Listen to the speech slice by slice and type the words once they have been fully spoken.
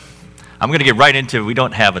I'm going to get right into it. We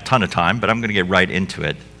don't have a ton of time, but I'm going to get right into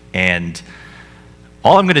it. And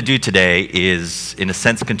all I'm going to do today is, in a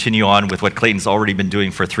sense, continue on with what Clayton's already been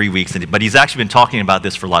doing for 3 weeks, but he's actually been talking about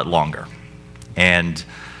this for a lot longer. And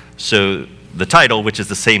so the title, which is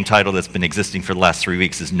the same title that's been existing for the last 3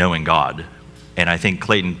 weeks, is Knowing God. And I think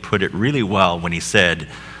Clayton put it really well when he said,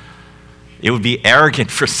 it would be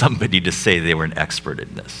arrogant for somebody to say they were an expert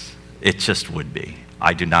in this. It just would be.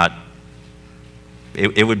 I do not,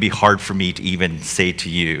 it would be hard for me to even say to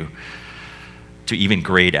you, to even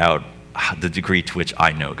grade out the degree to which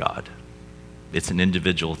I know God. It's an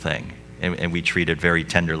individual thing, and we treat it very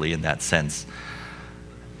tenderly in that sense.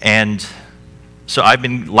 And so I've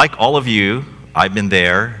been, like all of you, I've been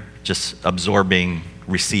there, just absorbing,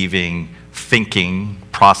 receiving, thinking,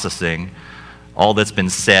 processing, all that's been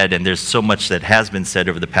said, and there's so much that has been said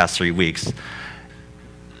over the past 3 weeks.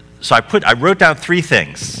 So I wrote down 3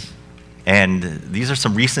 things, and these are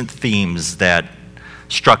some recent themes that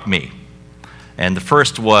struck me. And the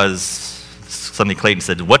first was something Clayton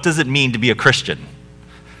said, what does it mean to be a Christian?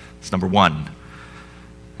 It's number 1.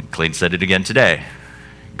 And Clayton said it again today.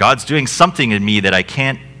 God's doing something in me that I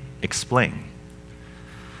can't explain.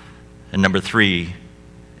 And number 3,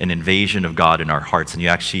 an invasion of God in our hearts. And you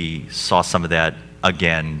actually saw some of that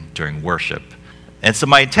again during worship. And so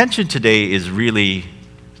my intention today is really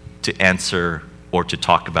to answer or to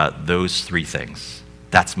talk about those 3 things.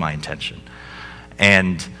 That's my intention.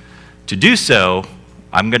 And to do so,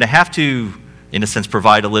 I'm going to have to, in a sense,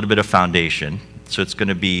 provide a little bit of foundation. So it's going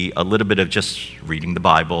to be a little bit of just reading the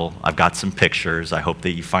Bible. I've got some pictures. I hope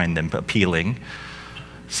that you find them appealing.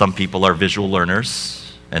 Some people are visual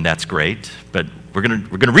learners, and that's great. But we're going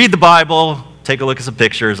to read the Bible, take a look at some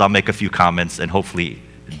pictures. I'll make a few comments, and hopefully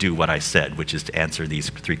do what I said, which is to answer these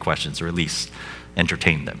 3 questions, or at least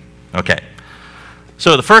entertain them. Okay.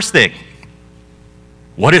 So the first thing,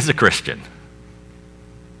 what is a Christian?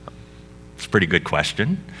 It's a pretty good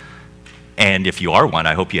question. And if you are one,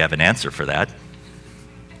 I hope you have an answer for that.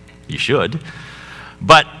 You should.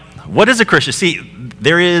 But what is a Christian? See,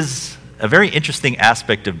 there is a very interesting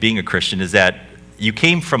aspect of being a Christian is that you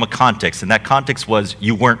came from a context, and that context was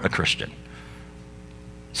you weren't a Christian.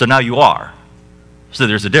 So now you are. So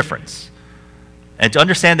there's a difference. And to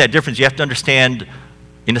understand that difference, you have to understand,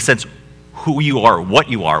 in a sense, who you are,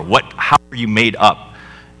 how are you made up.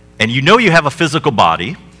 And you know you have a physical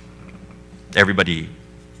body. Everybody,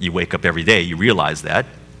 you wake up every day, you realize that.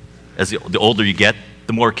 As the older you get,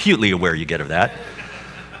 the more acutely aware you get of that.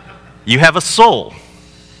 You have a soul,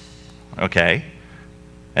 okay?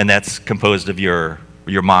 And that's composed of your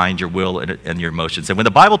mind, your will, and your emotions. And when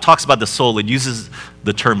the Bible talks about the soul, it uses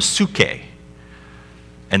the term psyche.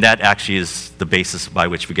 And that actually is the basis by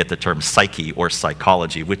which we get the term psyche or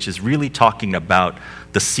psychology, which is really talking about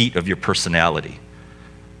the seat of your personality.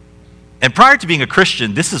 And prior to being a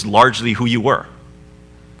Christian, this is largely who you were.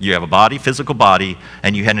 You have a body, physical body,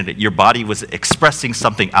 and your body was expressing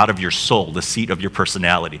something out of your soul, the seat of your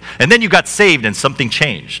personality. And then you got saved and something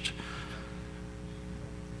changed.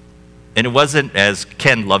 And it wasn't, as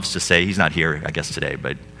Ken loves to say, he's not here, I guess, today,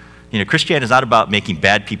 but Christianity is not about making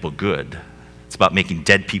bad people good. It's about making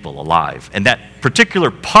dead people alive. And that particular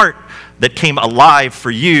part that came alive for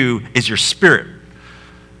you is your spirit.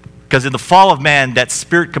 Because in the fall of man, that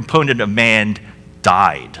spirit component of man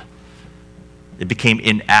died. It became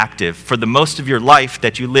inactive. For the most of your life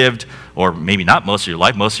that you lived, or maybe not most of your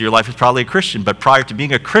life is probably a Christian, but prior to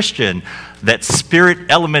being a Christian, that spirit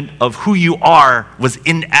element of who you are was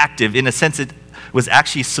inactive. In a sense, it was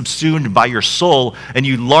actually subsumed by your soul, and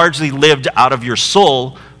you largely lived out of your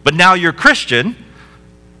soul, but now you're a Christian,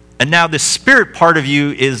 and now the spirit part of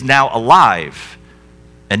you is now alive,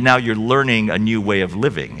 and now you're learning a new way of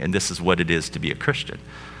living, and this is what it is to be a Christian.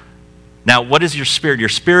 Now, what is your spirit? Your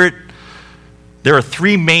spirit, there are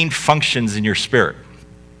 3 main functions in your spirit,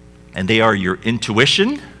 and they are your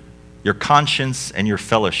intuition, your conscience, and your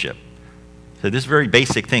fellowship. So these are very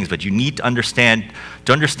basic things, but you need to understand,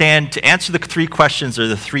 to answer the 3 questions or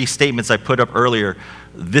the 3 statements I put up earlier,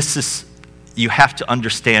 you have to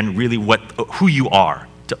understand really who you are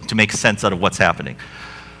to make sense out of what's happening.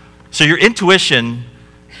 So your intuition,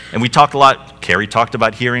 and we talked a lot, Carrie talked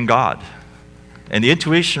about hearing God. And the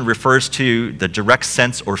intuition refers to the direct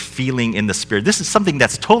sense or feeling in the spirit. This is something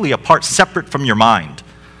that's totally apart, separate from your mind.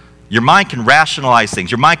 Your mind can rationalize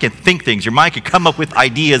things. Your mind can think things. Your mind can come up with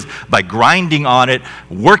ideas by grinding on it,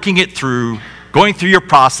 working it through, going through your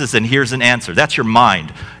process, and here's an answer. That's your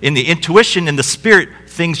mind. In the intuition, in the spirit,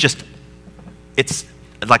 things it's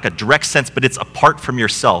like a direct sense, but it's apart from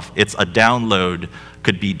yourself. It's a download,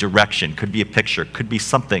 could be direction, could be a picture, could be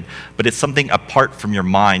something, but it's something apart from your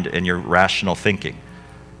mind and your rational thinking.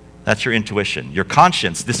 That's your intuition. Your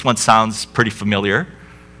conscience, this one sounds pretty familiar.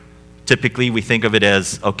 Typically, we think of it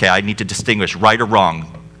as, okay, I need to distinguish right or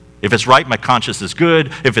wrong. If it's right, my conscience is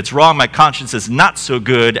good. If it's wrong, my conscience is not so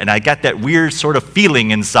good. And I got that weird sort of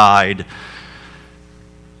feeling inside.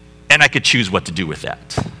 And I could choose what to do with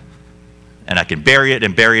that. And I can bury it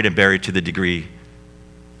and bury it and bury it to the degree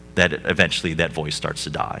that eventually that voice starts to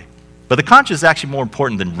die. But the conscience is actually more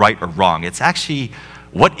important than right or wrong. It's actually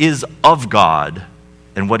what is of God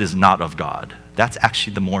and what is not of God. That's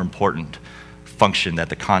actually the more important function that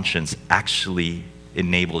the conscience actually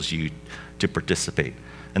enables you to participate.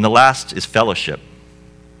 And the last is fellowship.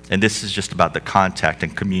 And this is just about the contact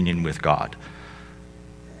and communion with God.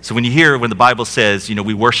 So when the Bible says,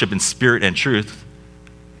 we worship in spirit and truth,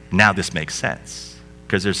 now this makes sense.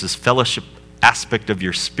 Because there's this fellowship aspect of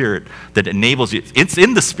your spirit that enables you. It's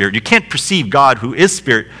in the spirit. You can't perceive God who is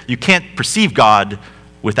spirit. You can't perceive God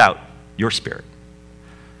without your spirit.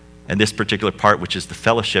 And this particular part, which is the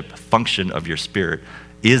fellowship function of your spirit,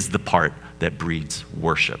 is the part that breeds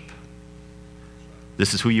worship.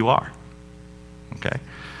 This is who you are. Okay?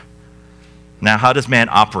 Now, how does man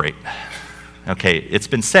operate? Okay, it's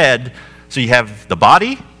been said, so you have the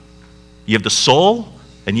body, you have the soul,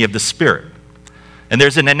 and you have the spirit. And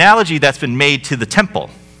there's an analogy that's been made to the temple.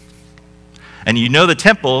 And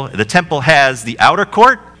the temple has the outer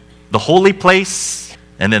court, the holy place,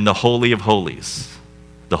 and then the Holy of Holies.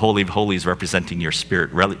 The Holy of Holies representing your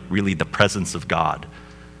spirit, really the presence of God.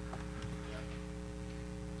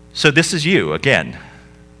 So this is you, again.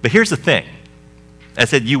 But here's the thing. I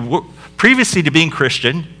said, previously to being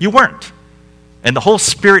Christian, you weren't. And the whole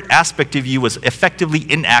spirit aspect of you was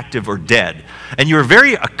effectively inactive or dead. And you were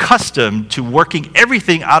very accustomed to working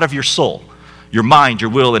everything out of your soul, your mind, your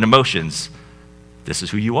will, and emotions. This is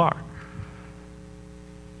who you are.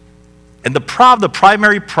 And the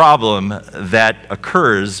primary problem that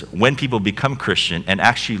occurs when people become Christian and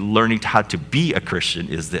actually learning how to be a Christian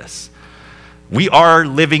is this. We are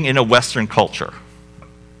living in a Western culture.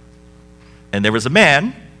 And there was a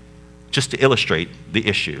man, just to illustrate the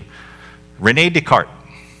issue, René Descartes.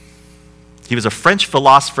 He was a French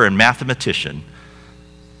philosopher and mathematician.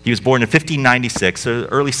 He was born in 1596, so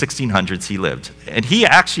early 1600s he lived. And he's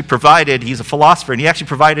a philosopher, and he actually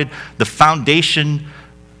provided the foundation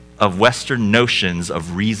of Western notions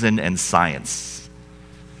of reason and science.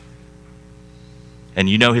 And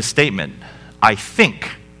you know his statement, I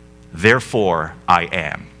think, therefore I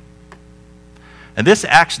am. And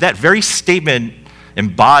that very statement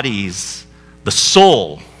embodies the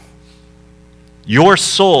soul,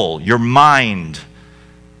 your mind,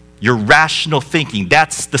 your rational thinking.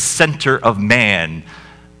 That's the center of man.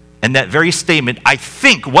 And that very statement, I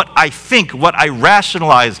think, what I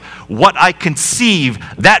rationalize, what I conceive,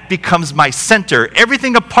 that becomes my center.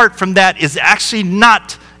 Everything apart from that is actually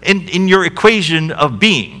not in your equation of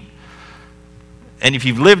being. And if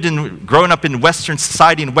you've grown up in Western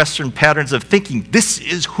society and Western patterns of thinking, this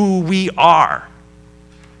is who we are.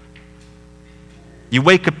 You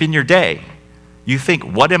wake up in your day. You think,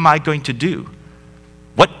 what am I going to do?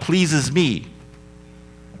 What pleases me?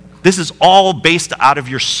 This is all based out of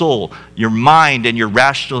your soul, your mind, and your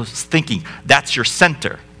rational thinking. That's your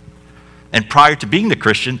center. And prior to being the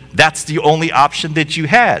Christian, that's the only option that you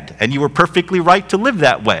had. And you were perfectly right to live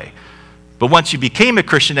that way. But once you became a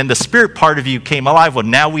Christian and the spirit part of you came alive, well,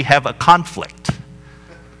 now we have a conflict.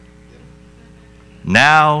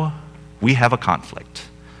 Now we have a conflict.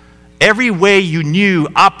 Every way you knew,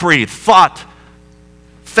 operated, thought,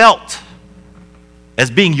 felt as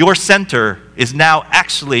being your center is now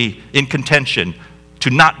actually in contention to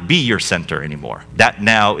not be your center anymore. That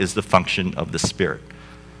now is the function of the Spirit.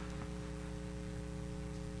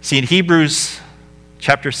 See, in Hebrews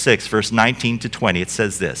chapter 6, verse 19 to 20, it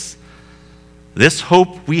says this, this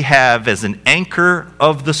hope we have as an anchor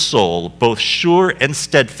of the soul, both sure and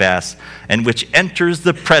steadfast, and which enters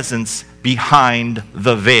the presence behind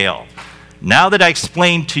the veil. Now that I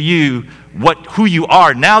explained to you who you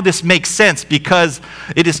are, now this makes sense because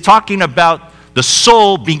it is talking about the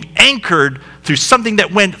soul being anchored through something that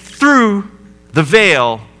went through the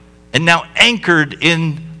veil and now anchored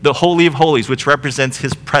in the Holy of Holies, which represents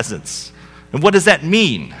his presence. And what does that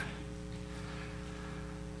mean?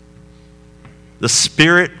 The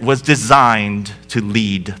Spirit was designed to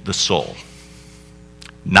lead the soul,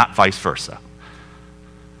 not vice versa.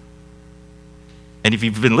 And if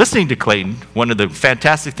you've been listening to Clayton, one of the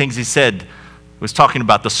fantastic things he said was talking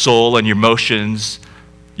about the soul and your emotions.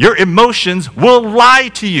 Your emotions will lie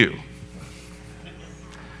to you.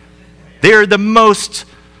 They're the most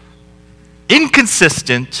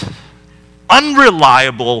inconsistent,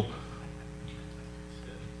 unreliable,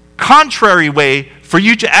 contrary way for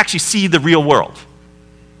you to actually see the real world.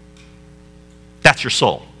 That's your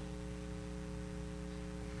soul.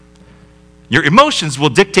 Your emotions will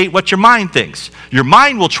dictate what your mind thinks. Your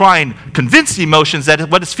mind will try and convince the emotions that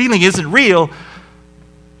what it's feeling isn't real,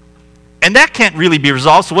 and that can't really be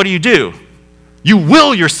resolved, so what do? You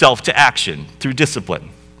will yourself to action through discipline.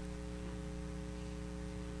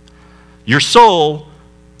 Your soul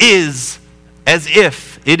is as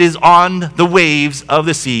if it is on the waves of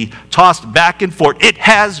the sea, tossed back and forth. It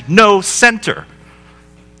has no center.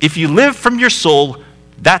 If you live from your soul,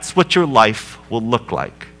 that's what your life will look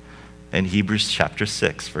like. And Hebrews chapter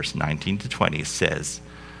 6, verse 19 to 20 says,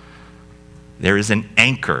 there is an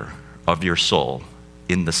anchor of your soul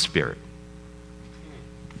in the Spirit.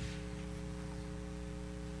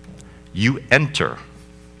 You enter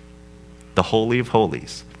the Holy of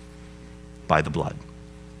Holies by the blood.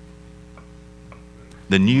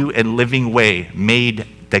 The new and living way made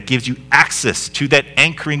that gives you access to that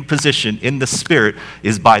anchoring position in the Spirit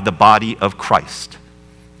is by the body of Christ.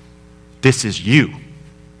 This is you.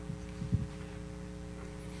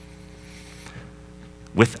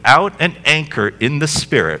 Without an anchor in the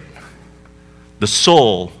Spirit, the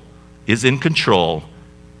soul is in control.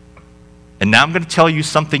 And now I'm going to tell you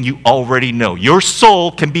something you already know. Your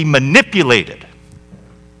soul can be manipulated.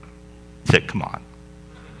 Say, come on.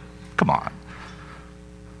 Come on.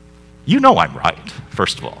 You know I'm right,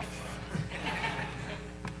 first of all.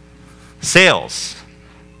 Sales,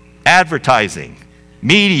 advertising,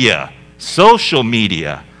 media, social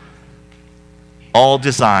media, all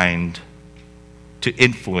designed to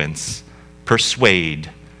influence, persuade,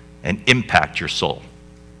 and impact your soul.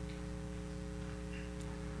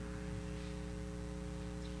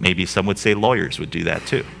 Maybe some would say lawyers would do that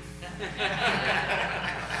too.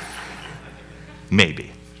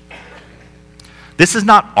 Maybe. This is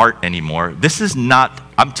not art anymore.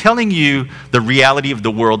 I'm telling you the reality of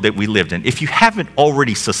the world that we lived in. If you haven't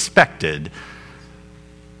already suspected,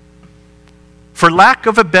 for lack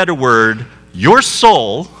of a better word, your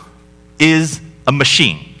soul is a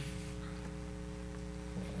machine.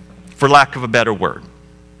 For lack of a better word.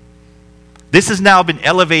 This has now been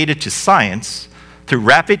elevated to science through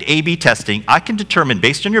rapid A/B testing. I can determine,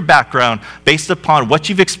 based on your background, based upon what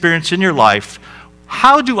you've experienced in your life,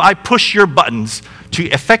 how do I push your buttons to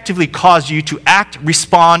effectively cause you to act,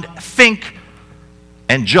 respond, think,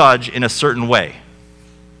 and judge in a certain way?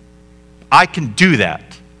 I can do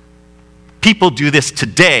that. People do this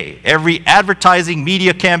today. Every advertising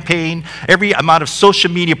media campaign, every amount of social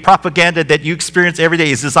media propaganda that you experience every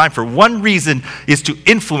day is designed for one reason, is to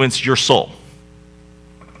influence your soul.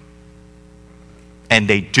 And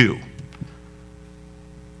they do.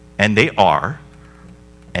 And they are.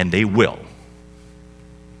 And they will.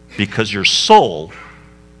 Because your soul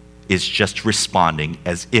is just responding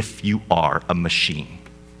as if you are a machine.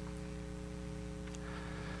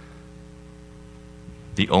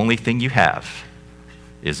 The only thing you have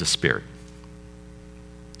is a spirit.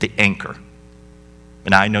 The anchor.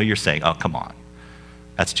 And I know you're saying, oh, come on.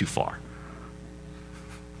 That's too far.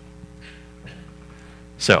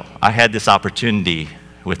 So I had this opportunity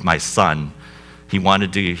with my son. He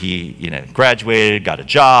graduated, got a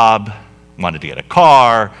job, wanted to get a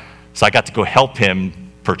car, so I got to go help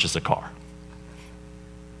him purchase a car.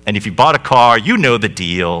 And if you bought a car, you know the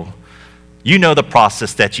deal. You know the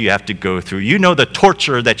process that you have to go through. You know the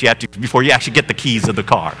torture that you have to before you actually get the keys of the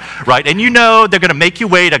car, right? And you know they're going to make you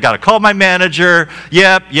wait. I got to call my manager.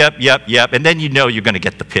 Yep. And then you know you're going to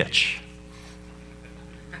get the pitch.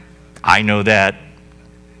 I know that.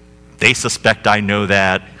 They suspect I know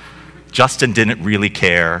that. Justin didn't really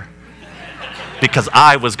care because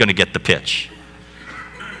I was going to get the pitch.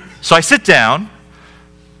 So I sit down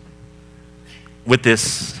with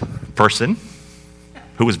this person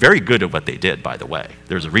who was very good at what they did, by the way.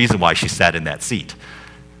 There's a reason why she sat in that seat.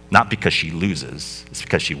 Not because she loses, it's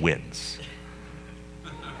because she wins.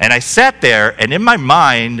 And I sat there, and in my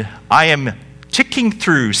mind, I am ticking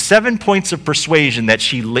through 7 points of persuasion that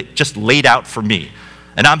she just laid out for me.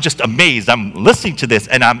 And I'm just amazed. I'm listening to this,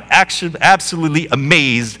 and I'm actually absolutely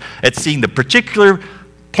amazed at seeing the particular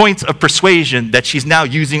points of persuasion that she's now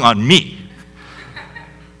using on me.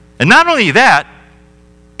 And not only that,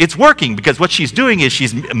 it's working, because what she's doing is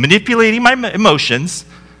she's manipulating my emotions,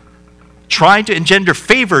 trying to engender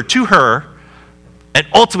favor to her, and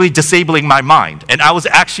ultimately disabling my mind. And I was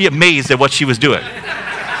actually amazed at what she was doing.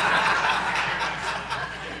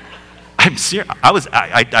 I'm serious.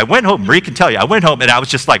 I went home, Marie can tell you, I went home and I was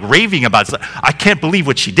just like raving about it. I can't believe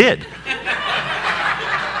what she did.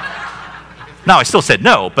 Now, I still said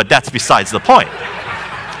no, but that's besides the point.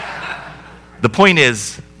 The point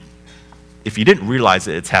is, if you didn't realize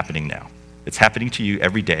it, it's happening now. It's happening to you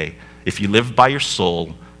every day. If you live by your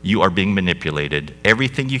soul, you are being manipulated.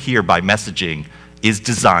 Everything you hear by messaging is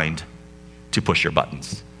designed to push your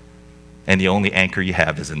buttons. And the only anchor you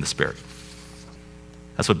have is in the Spirit.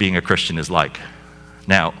 That's what being a Christian is like.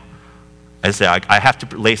 Now, as I say, I have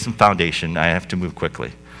to lay some foundation. I have to move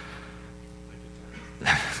quickly.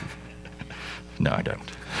 No, I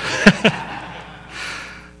don't.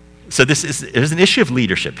 So there's an issue of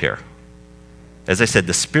leadership here. As I said,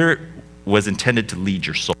 the Spirit was intended to lead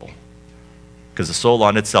your soul. Because the soul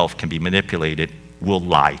on itself can be manipulated, will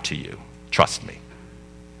lie to you. Trust me.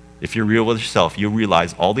 If you're real with yourself, you'll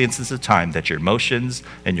realize all the instances of time that your emotions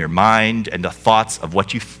and your mind and the thoughts of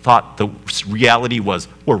what you thought the reality was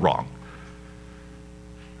were wrong.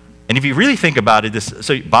 And if you really think about it,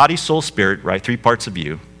 so body, soul, spirit, right? 3 parts of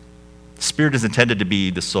you. Spirit is intended to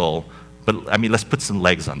be the soul, but I mean, let's put some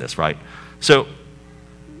legs on this, right? So,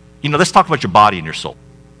 let's talk about your body and your soul.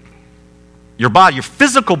 Your body, your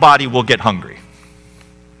physical body will get hungry.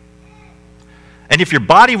 And if your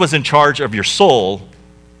body was in charge of your soul,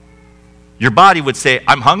 your body would say,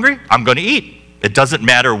 I'm hungry, I'm going to eat. It doesn't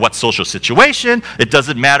matter what social situation. It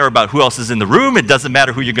doesn't matter about who else is in the room. It doesn't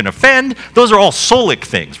matter who you're going to offend. Those are all soulic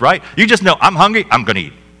things, right? You just know, I'm hungry, I'm going to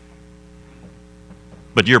eat.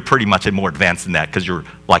 But you're pretty much more advanced than that because you're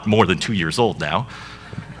like more than 2 years old now.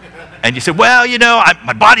 And you say, well,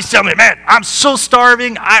 my body's telling me, man, I'm so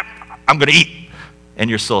starving, I'm going to eat. And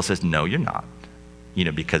your soul says, no, you're not.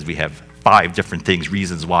 Because we have 5 different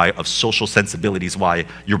reasons why, of social sensibilities, why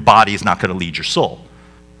your body is not going to lead your soul.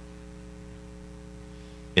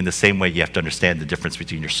 In the same way, you have to understand the difference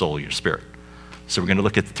between your soul and your spirit. So we're going to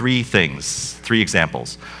look at 3 things, 3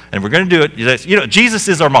 examples. And we're going to do it, Jesus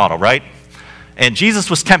is our model, right? And Jesus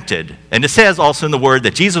was tempted. And it says also in the Word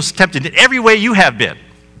that Jesus was tempted in every way you have been.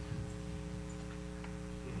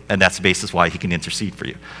 And that's the basis why he can intercede for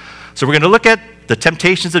you. So we're going to look at the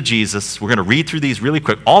temptations of Jesus. We're going to read through these really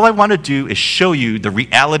quick. All I want to do is show you the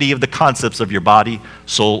reality of the concepts of your body,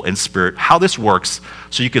 soul, and spirit, how this works,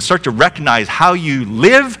 so you can start to recognize how you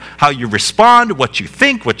live, how you respond, what you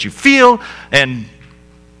think, what you feel, and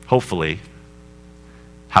hopefully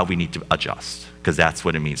how we need to adjust, because that's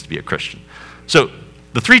what it means to be a Christian. So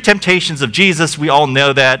the 3 temptations of Jesus, we all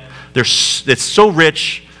know that. It's so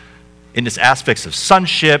rich in its aspects of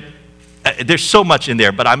sonship. There's so much in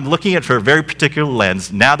there, but I'm looking at it for a very particular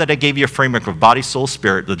lens. Now that I gave you a framework of body, soul,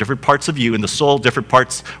 spirit, the different parts of you in the soul, different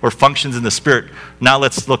parts or functions in the spirit, now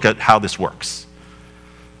let's look at how this works.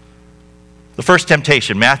 The first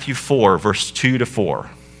temptation, Matthew 4, verse 2 to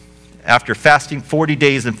 4. After fasting 40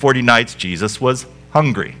 days and 40 nights, Jesus was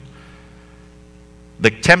hungry.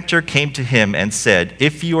 The tempter came to him and said,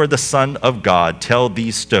 if you are the Son of God, tell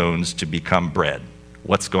these stones to become bread.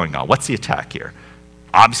 What's going on? What's the attack here?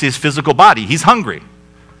 Obviously, his physical body, he's hungry.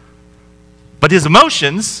 But his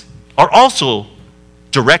emotions are also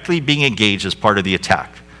directly being engaged as part of the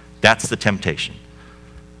attack. That's the temptation.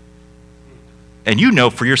 And you know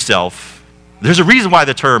for yourself, there's a reason why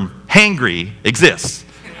the term hangry exists.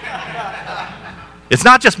 It's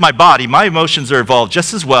not just my body. My emotions are involved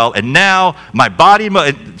just as well. And now my body,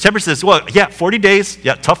 and Temper says, well, yeah, 40 days,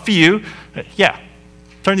 yeah, tough for you. Yeah,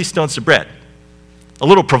 turn these stones to bread. A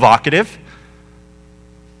little provocative.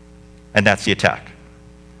 And that's the attack.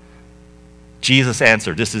 Jesus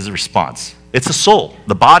answered. This is a response. It's a soul.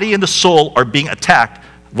 The body and the soul are being attacked.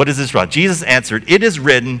 What is this response? Jesus answered, it is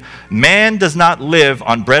written, man does not live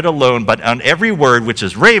on bread alone, but on every word, which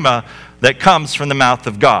is rhema, that comes from the mouth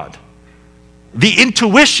of God. The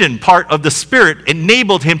intuition part of the Spirit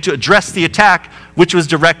enabled him to address the attack, which was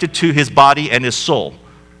directed to his body and his soul.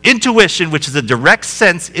 Intuition, which is a direct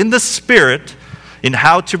sense in the Spirit in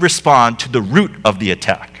how to respond to the root of the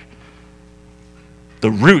attack. The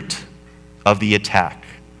root of the attack.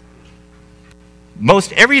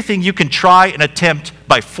 Most everything you can try and attempt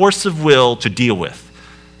by force of will to deal with.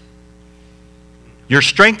 Your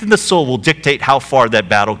strength in the soul will dictate how far that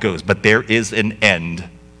battle goes, but there is an end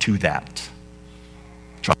to that.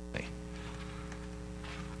 Trust me.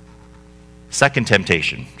 Second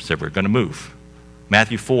temptation, so we're going to move.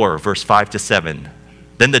 Matthew 4, verse 5 to 7.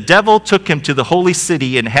 Then the devil took him to the holy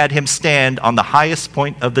city and had him stand on the highest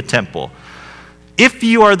point of the temple. If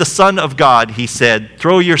you are the Son of God, he said,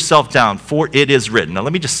 throw yourself down, for it is written. Now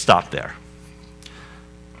let me just stop there.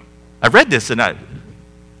 I read this and I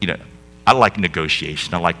like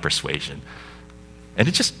negotiation, I like persuasion. And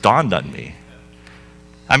it just dawned on me.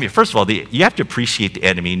 I mean, first of all, you have to appreciate the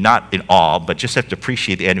enemy, not in awe, but just have to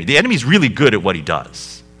appreciate the enemy. The enemy's really good at what he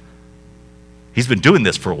does. He's been doing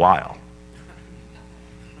this for a while.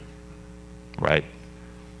 Right?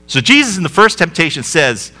 So Jesus in the first temptation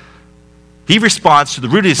says, He responds to the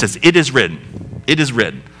root. He says, it is written. It is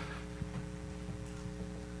written.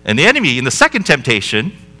 And the enemy, in the second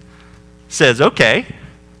temptation, says, okay,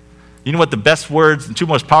 you know what the best words, the two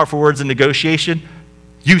most powerful words in negotiation?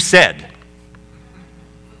 You said.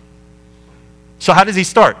 So how does he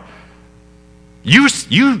start?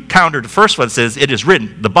 You countered the first one, says, it is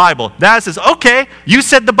written, the Bible. Now it says, okay, you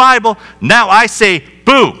said the Bible. Now I say,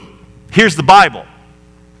 boom, here's the Bible.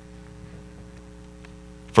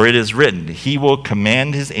 For it is written, he will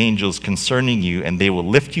command his angels concerning you, and they will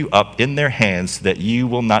lift you up in their hands so that you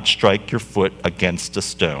will not strike your foot against a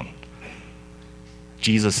stone.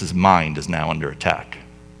 Jesus' mind is now under attack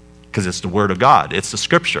because it's the word of God. It's the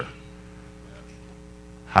scripture.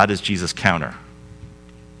 How does Jesus counter?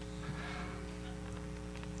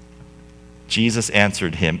 Jesus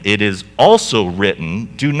answered him, it is also written,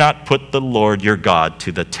 do not put the Lord your God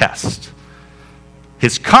to the test.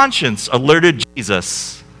 His conscience alerted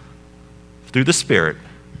Jesus through the Spirit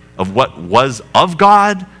of what was of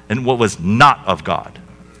God and what was not of God.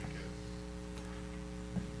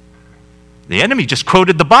 The enemy just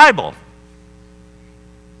quoted the Bible.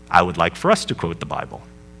 I would like for us to quote the Bible.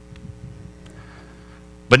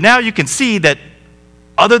 But now you can see that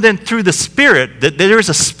other than through the Spirit, that there is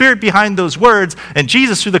a spirit behind those words, and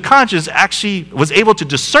Jesus, through the conscience, actually was able to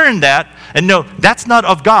discern that and know that's not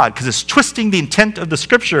of God because it's twisting the intent of the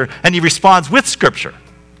Scripture, and he responds with Scripture.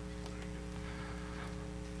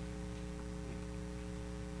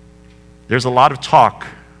 There's a lot of talk,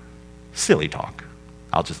 silly talk,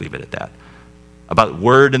 I'll just leave it at that, about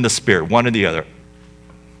word and the Spirit, one or the other.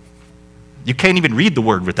 You can't even read the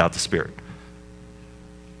word without the Spirit.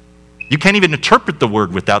 You can't even interpret the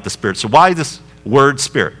word without the Spirit. So why this word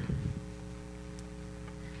Spirit?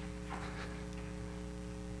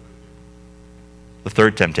 The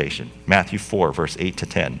third temptation, Matthew 4, verse 8 to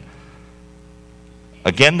 10.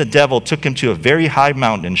 Again, the devil took him to a very high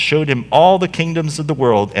mountain and showed him all the kingdoms of the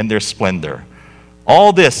world and their splendor.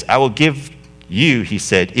 All this I will give you, he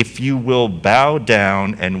said, if you will bow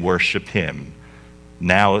down and worship him.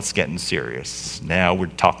 Now it's getting serious. Now we're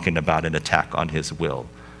talking about an attack on his will,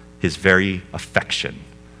 his very affection.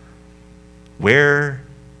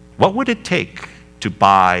 What would it take to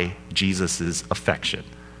buy Jesus' affection?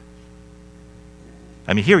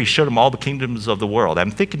 I mean, here he showed him all the kingdoms of the world. I'm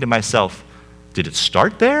thinking to myself, did it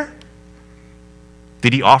start there?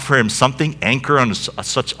 Did he offer him something, anchor on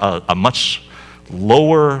such a much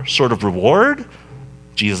lower sort of reward?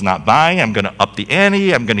 Jesus not buying, I'm going to up the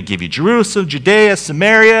ante, I'm going to give you Jerusalem, Judea,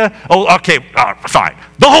 Samaria. Oh, okay, fine.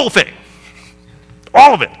 The whole thing.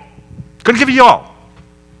 All of it. Going to give you all.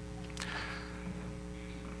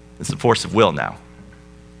 It's the force of will now.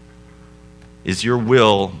 Is your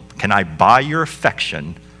will, can I buy your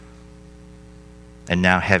affection and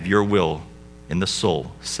now have your will in the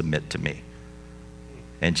soul submit to me?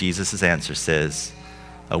 And Jesus' answer says,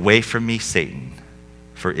 away from me, Satan,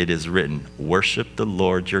 for it is written, worship the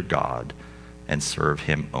Lord your God and serve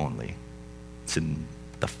him only. It's in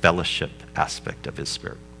the fellowship aspect of his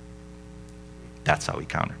Spirit. That's how he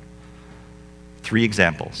countered. 3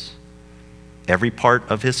 examples. Every part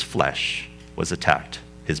of his flesh was attacked.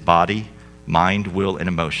 His body, mind, will, and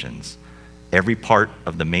emotions. Every part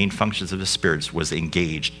of the main functions of his spirits was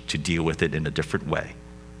engaged to deal with it in a different way.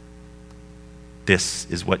 This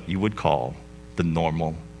is what you would call the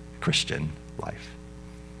normal Christian life.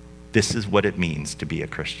 This is what it means to be a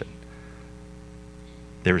Christian.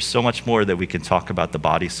 There is so much more that we can talk about the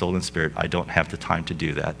body, soul, and spirit. I don't have the time to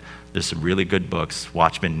do that. There's some really good books.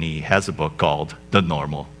 Watchman Nee has a book called The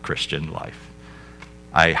Normal Christian Life.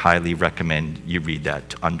 I highly recommend you read that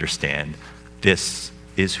to understand this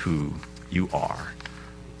is who you are.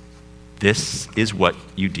 This is what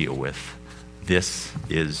you deal with. This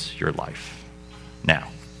is your life. Now,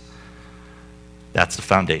 that's the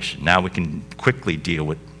foundation. Now we can quickly deal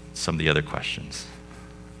with some of the other questions.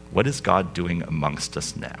 What is God doing amongst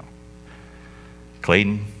us now?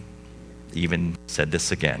 Clayton even said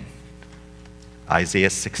this again. Isaiah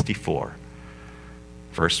 64,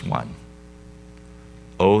 verse 1.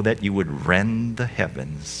 Oh, that you would rend the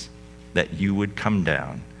heavens, that you would come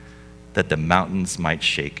down, that the mountains might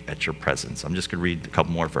shake at your presence. I'm just going to read a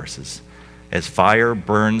couple more verses. As fire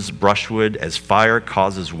burns brushwood, as fire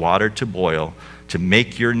causes water to boil, to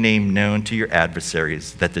make your name known to your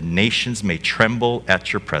adversaries, that the nations may tremble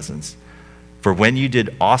at your presence. For when you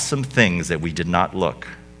did awesome things that we did not look,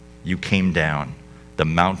 you came down. The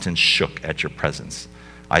mountains shook at your presence.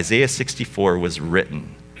 Isaiah 64 was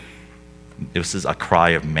written. This is a cry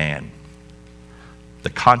of man. The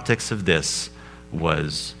context of this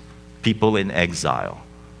was people in exile,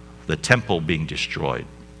 the temple being destroyed,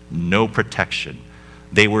 no protection,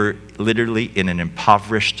 They were literally in an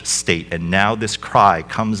impoverished state. And now this cry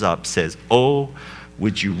comes up, says, "Oh,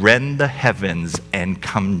 would you rend the heavens and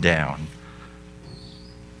come down?"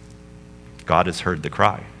 God has heard the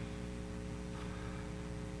cry.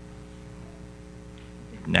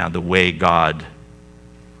 Now, the way God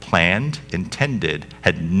planned, intended,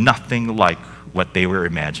 had nothing like what they were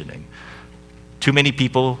imagining. Too many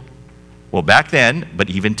people, well, back then, but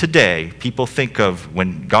even today, people think of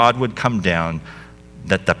when God would come down,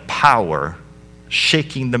 that the power,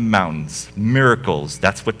 shaking the mountains, miracles,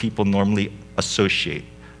 that's what people normally associate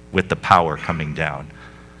with the power coming down.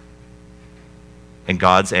 And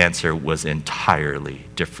God's answer was entirely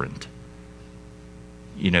different.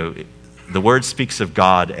 The word speaks of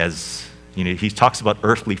God as, he talks about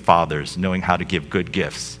earthly fathers knowing how to give good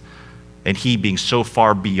gifts. And he, being so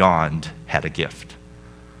far beyond, had a gift.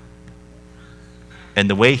 And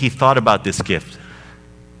the way he thought about this gift,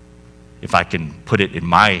 if I can put it in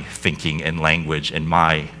my thinking and language and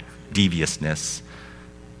my deviousness,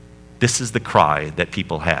 this is the cry that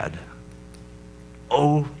people had.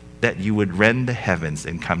 "Oh, that you would rend the heavens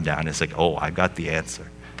and come down." It's like, oh, I've got the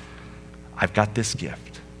answer. I've got this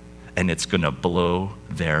gift, and it's going to blow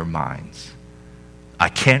their minds. I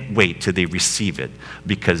can't wait till they receive it,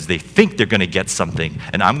 because they think they're going to get something,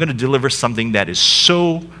 and I'm going to deliver something that is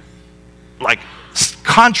so,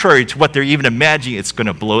 contrary to what they're even imagining. It's going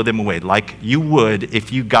to blow them away, like you would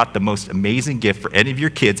if you got the most amazing gift for any of your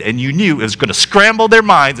kids, and you knew it was going to scramble their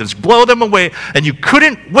minds and blow them away, and you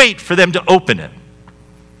couldn't wait for them to open it.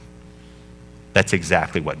 That's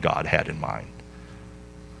exactly what God had in mind.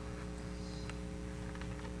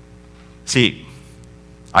 See,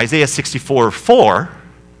 Isaiah 64:4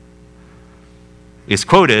 is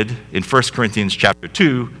quoted in 1 Corinthians chapter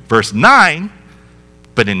 2, verse 9,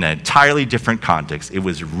 but in an entirely different context. It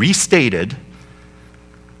was restated,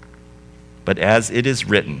 but as it is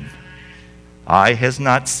written, "Eye has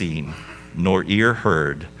not seen, nor ear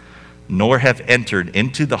heard, nor have entered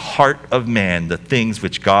into the heart of man the things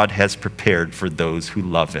which God has prepared for those who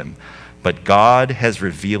love him. But God has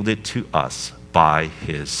revealed it to us by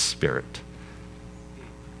his Spirit."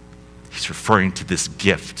 He's referring to this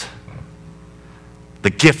gift, the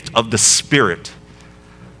gift of the Spirit.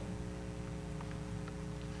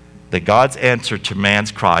 That God's answer to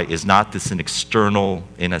man's cry is not this an external,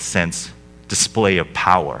 in a sense, display of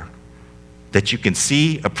power that you can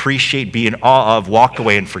see, appreciate, be in awe of, walk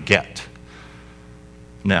away and forget.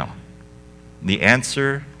 No. The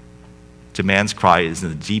answer to man's cry is in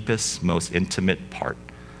the deepest, most intimate part,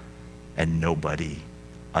 and nobody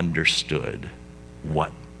understood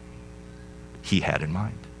what he had in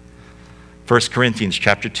mind. 1 Corinthians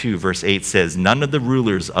chapter 2, verse 8 says, "None of the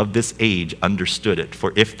rulers of this age understood it,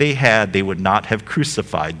 for if they had, they would not have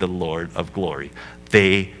crucified the Lord of glory."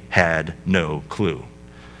 They had no clue.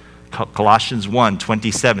 Colossians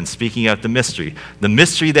 1:27, speaking of the mystery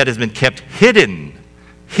that has been kept hidden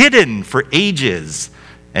for ages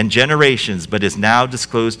and generations, but is now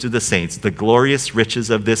disclosed to the saints, the glorious riches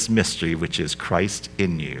of this mystery, which is Christ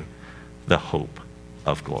in you, the hope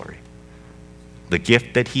of glory. The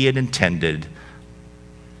gift that he had intended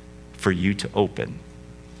for you to open,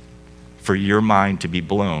 for your mind to be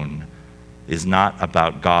blown, is not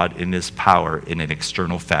about God in his power in an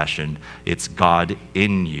external fashion. It's God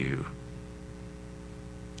in you,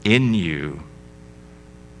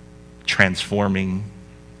 transforming,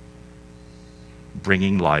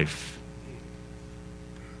 bringing life.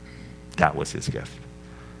 That was his gift.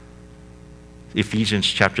 Ephesians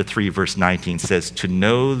chapter 3, verse 19 says, "To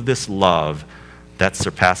know this love that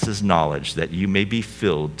surpasses knowledge, that you may be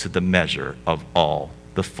filled to the measure of all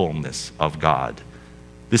the fullness of God."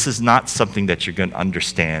 This is not something that you're going to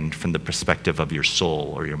understand from the perspective of your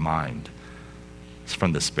soul or your mind. It's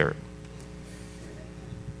from the Spirit.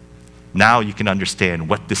 Now you can understand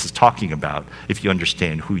what this is talking about if you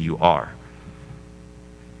understand who you are.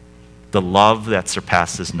 The love that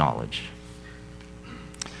surpasses knowledge.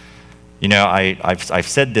 You know, I've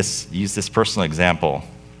said this, used this personal example,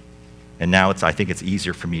 and now I think it's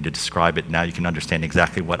easier for me to describe it. Now you can understand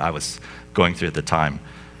exactly what I was going through at the time.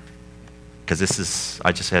 Because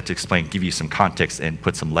I just had to explain, give you some context and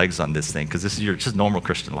put some legs on this thing, because this is your just normal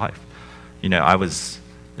Christian life. You know,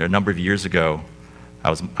 a number of years ago, I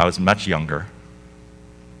was much younger,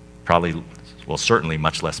 certainly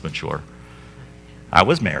much less mature. I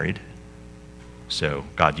was married, so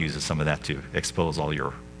God uses some of that to expose all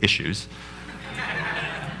your issues.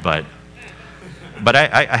 But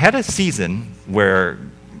I had a season where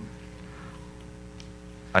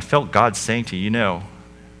I felt God saying to you,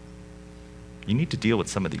 you need to deal with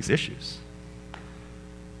some of these issues.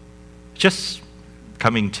 Just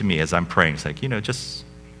coming to me as I'm praying. It's like, just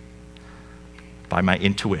by my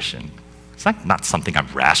intuition. It's not something I'm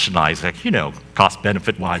rationalizing, like,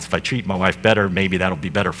 cost-benefit-wise, if I treat my wife better, maybe that'll be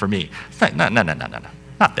better for me. It's like, no,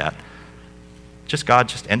 not that. Just God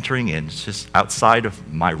just entering in, just outside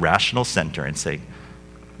of my rational center and saying,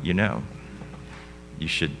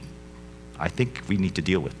 I think we need to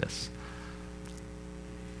deal with this.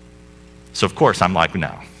 So of course I'm like,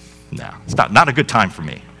 no, it's not a good time for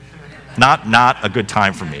me. Not a good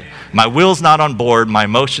time for me. My will's not on board, my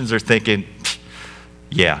emotions are thinking,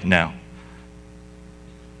 yeah, no.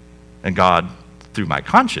 And God, through my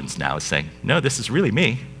conscience now, is saying, no, this is really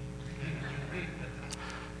me.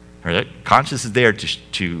 Right? Conscience is there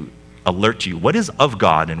to alert you what is of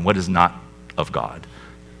God and what is not of God.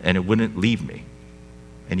 And it wouldn't leave me.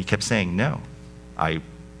 And he kept saying, no, I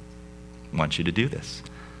want you to do this.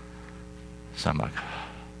 So I'm like,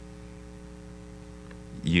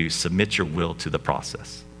 you submit your will to the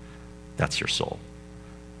process. That's your soul.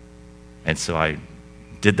 And so I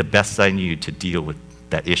did the best I knew to deal with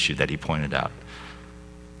that issue that he pointed out.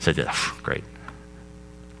 So I did, great.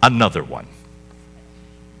 Another one.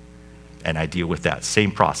 And I deal with that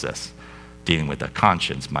same process, dealing with the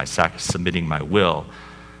conscience, submitting my will.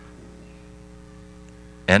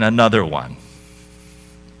 And another one.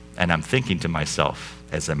 And I'm thinking to myself,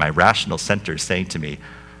 as my rational center is saying to me,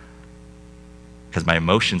 because my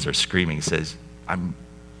emotions are screaming, says, I'm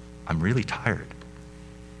really tired.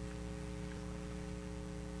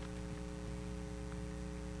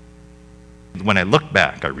 When I looked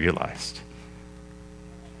back, I realized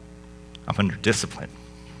I'm under discipline.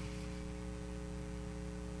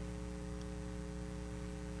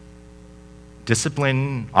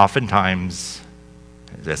 Discipline, oftentimes,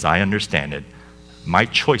 as I understand it, my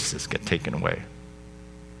choices get taken away.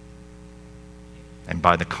 And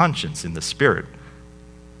by the conscience in the spirit,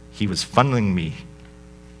 he was funneling me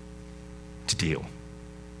to deal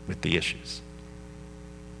with the issues.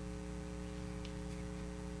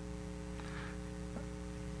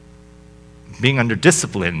 Being under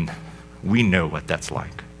discipline, we know what that's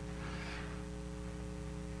like.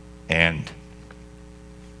 And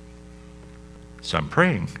so I'm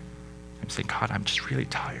praying. I'm saying, God, I'm just really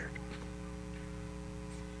tired.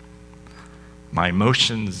 My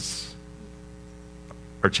emotions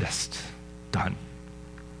are just done.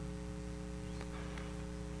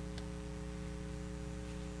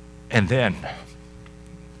 And then,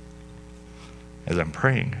 as I'm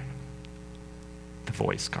praying, the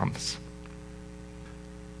voice comes.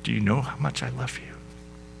 Do you know how much I love you?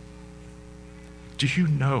 Do you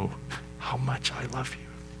know how much I love you?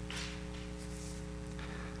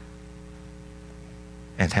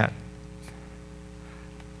 And that's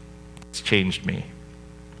changed me.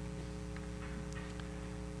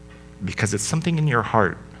 Because it's something in your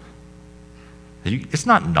heart. It's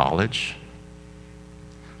not knowledge.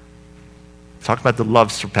 Talk about the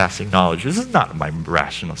love surpassing knowledge. This is not my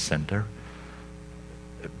rational center.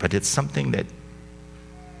 But it's something that,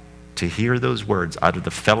 to hear those words out of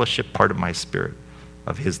the fellowship part of my spirit,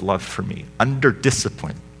 of his love for me, under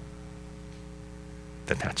discipline,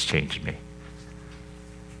 that's changed me.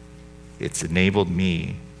 It's enabled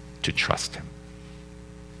me to trust him.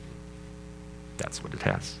 That's what it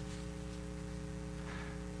has.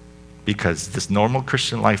 Because this normal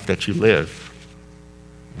Christian life that you live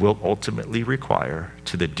will ultimately require,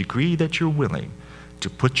 to the degree that you're willing, to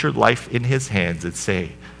put your life in his hands and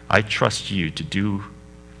say, I trust you to do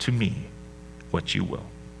to me what you will.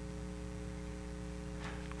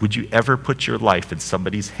 Would you ever put your life in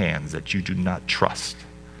somebody's hands that you do not trust?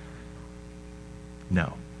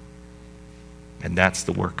 No. And that's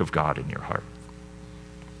the work of God in your heart.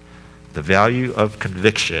 The value of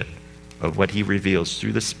conviction of what he reveals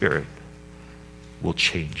through the Spirit will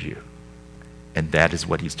change you. And that is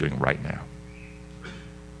what he's doing right now.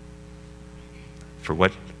 For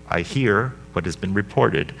what I hear, what has been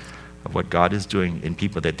reported of what God is doing in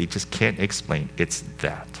people that they just can't explain, it's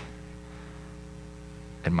that.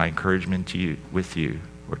 And my encouragement to you,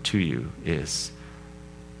 to you, is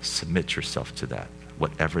submit yourself to that,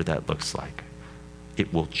 whatever that looks like.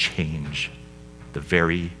 It will change the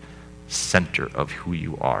very center of who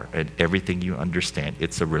you are and everything you understand.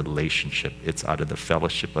 It's a relationship. It's out of the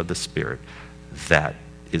fellowship of the Spirit. That's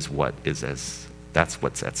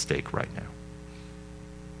what's at stake right now.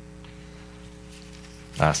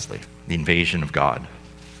 Lastly, the invasion of God.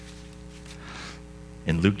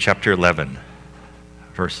 In Luke chapter 11,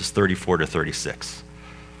 verses 34 to 36,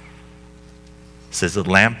 it says, the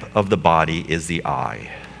lamp of the body is the eye.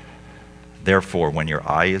 Therefore, when your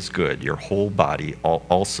eye is good, your whole body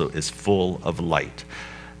also is full of light.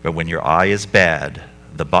 But when your eye is bad,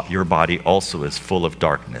 your body also is full of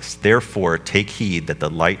darkness. Therefore, take heed that the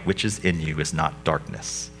light which is in you is not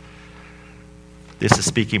darkness. This is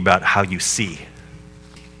speaking about how you see.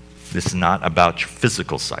 This is not about your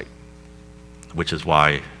physical sight, which is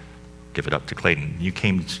why, give it up to Clayton, New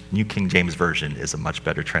King James Version is a much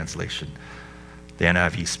better translation. The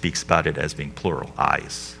NIV speaks about it as being plural,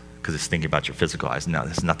 eyes, because it's thinking about your physical eyes. No,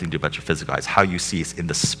 this has nothing to do about your physical eyes. How you see is in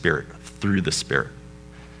the Spirit, through the Spirit.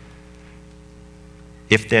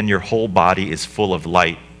 If then your whole body is full of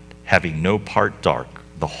light, having no part dark,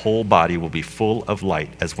 the whole body will be full of light,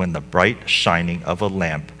 as when the bright shining of a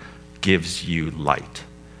lamp gives you light.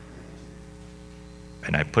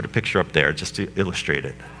 And I put a picture up there just to illustrate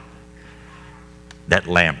it. That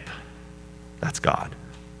lamp, that's God.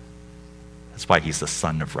 That's why he's the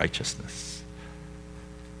Son of Righteousness.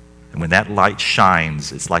 And when that light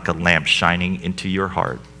shines, it's like a lamp shining into your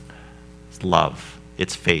heart. It's love,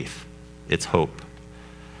 it's faith, it's hope.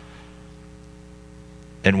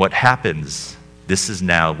 And what happens, this is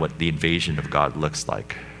now what the invasion of God looks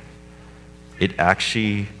like. It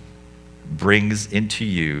actually brings into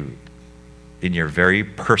you, in your very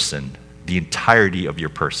person, the entirety of your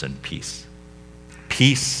person, peace.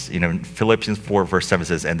 Peace, Philippians 4 verse 7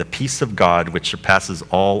 says, and the peace of God, which surpasses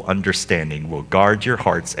all understanding, will guard your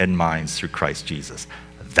hearts and minds through Christ Jesus.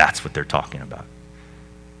 That's what they're talking about.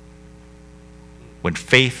 When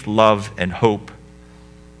faith, love, and hope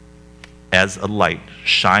as a light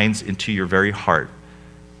shines into your very heart,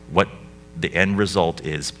 what the end result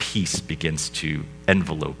is, peace begins to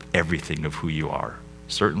envelope everything of who you are.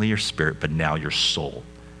 Certainly your spirit, but now your soul.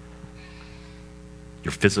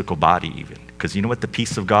 Your physical body even. Because you know what the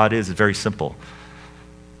peace of God is? It's very simple.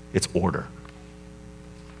 It's order.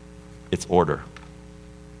 It's order.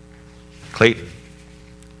 Clayton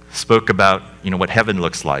spoke about, what heaven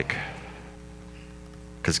looks like.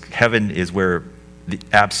 Because heaven is where the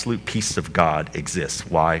absolute peace of God exists.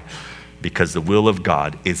 Why? Because the will of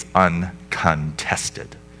God is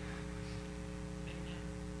uncontested.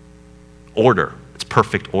 Order. It's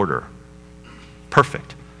perfect order.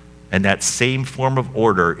 Perfect. And that same form of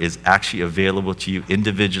order is actually available to you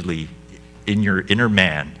individually in your inner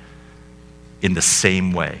man in the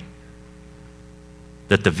same way.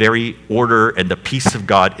 That the very order and the peace of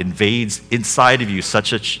God invades inside of you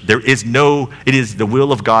such that the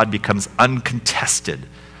will of God becomes uncontested.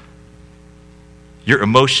 Your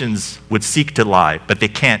emotions would seek to lie, but they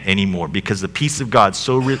can't anymore because the peace of God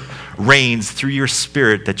so reigns through your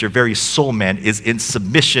spirit that your very soul man is in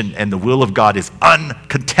submission and the will of God is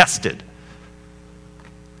uncontested.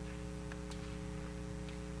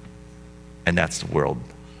 And that's the world.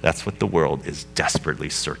 That's what the world is desperately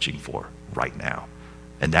searching for right now.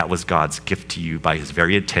 And that was God's gift to you by his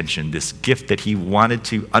very intention, this gift that he wanted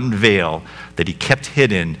to unveil, that he kept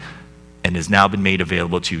hidden, and has now been made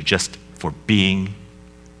available to you just for being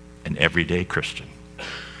an everyday Christian.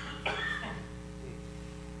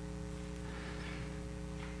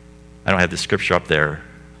 I don't have the scripture up there,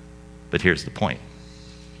 but here's the point.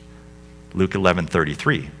 Luke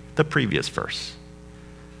 11:33, the previous verse.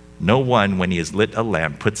 No one, when he has lit a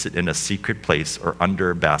lamp, puts it in a secret place or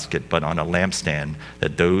under a basket, but on a lampstand,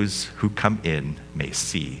 that those who come in may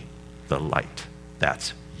see the light.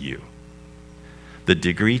 That's you. The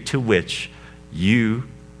degree to which you,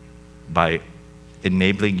 by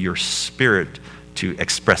enabling your spirit to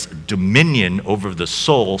express dominion over the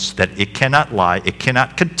soul so that it cannot lie, it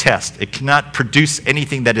cannot contest, it cannot produce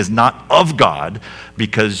anything that is not of God,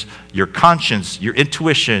 because your conscience, your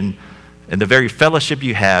intuition, and the very fellowship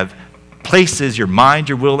you have places your mind,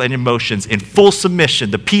 your will, and emotions in full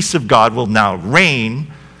submission. The peace of God will now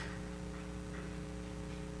reign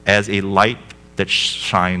as a light that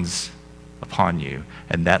shines upon you,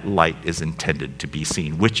 and that light is intended to be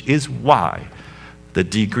seen, which is why the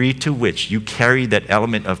degree to which you carry that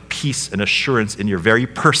element of peace and assurance in your very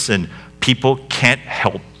person, people can't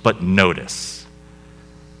help but notice.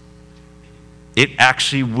 It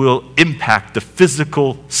actually will impact the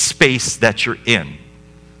physical space that you're in.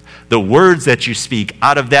 The words that you speak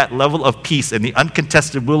out of that level of peace and the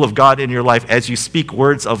uncontested will of God in your life as you speak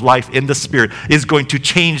words of life in the Spirit is going to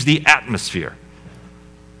change the atmosphere.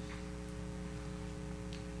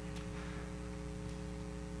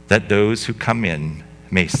 That those who come in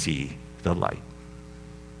may see the light.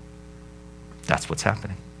 That's what's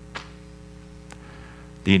happening.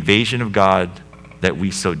 The invasion of God that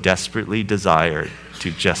we so desperately desire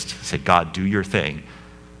to just say, God, do your thing,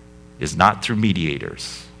 is not through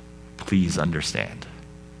mediators. Please understand.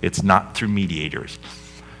 It's not through mediators.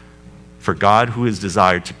 For God, who is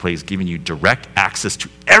desired to play, is giving you direct access to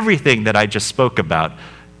everything that I just spoke about,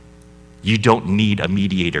 You don't need a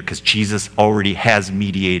mediator because Jesus already has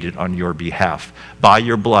mediated on your behalf. By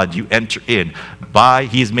your blood, you enter in.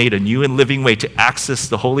 He has made a new and living way to access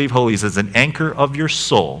the Holy of Holies as an anchor of your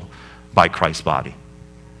soul by Christ's body.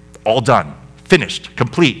 All done, finished,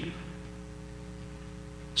 complete.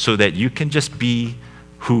 So that you can just be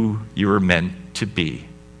who you were meant to be,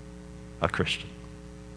 a Christian.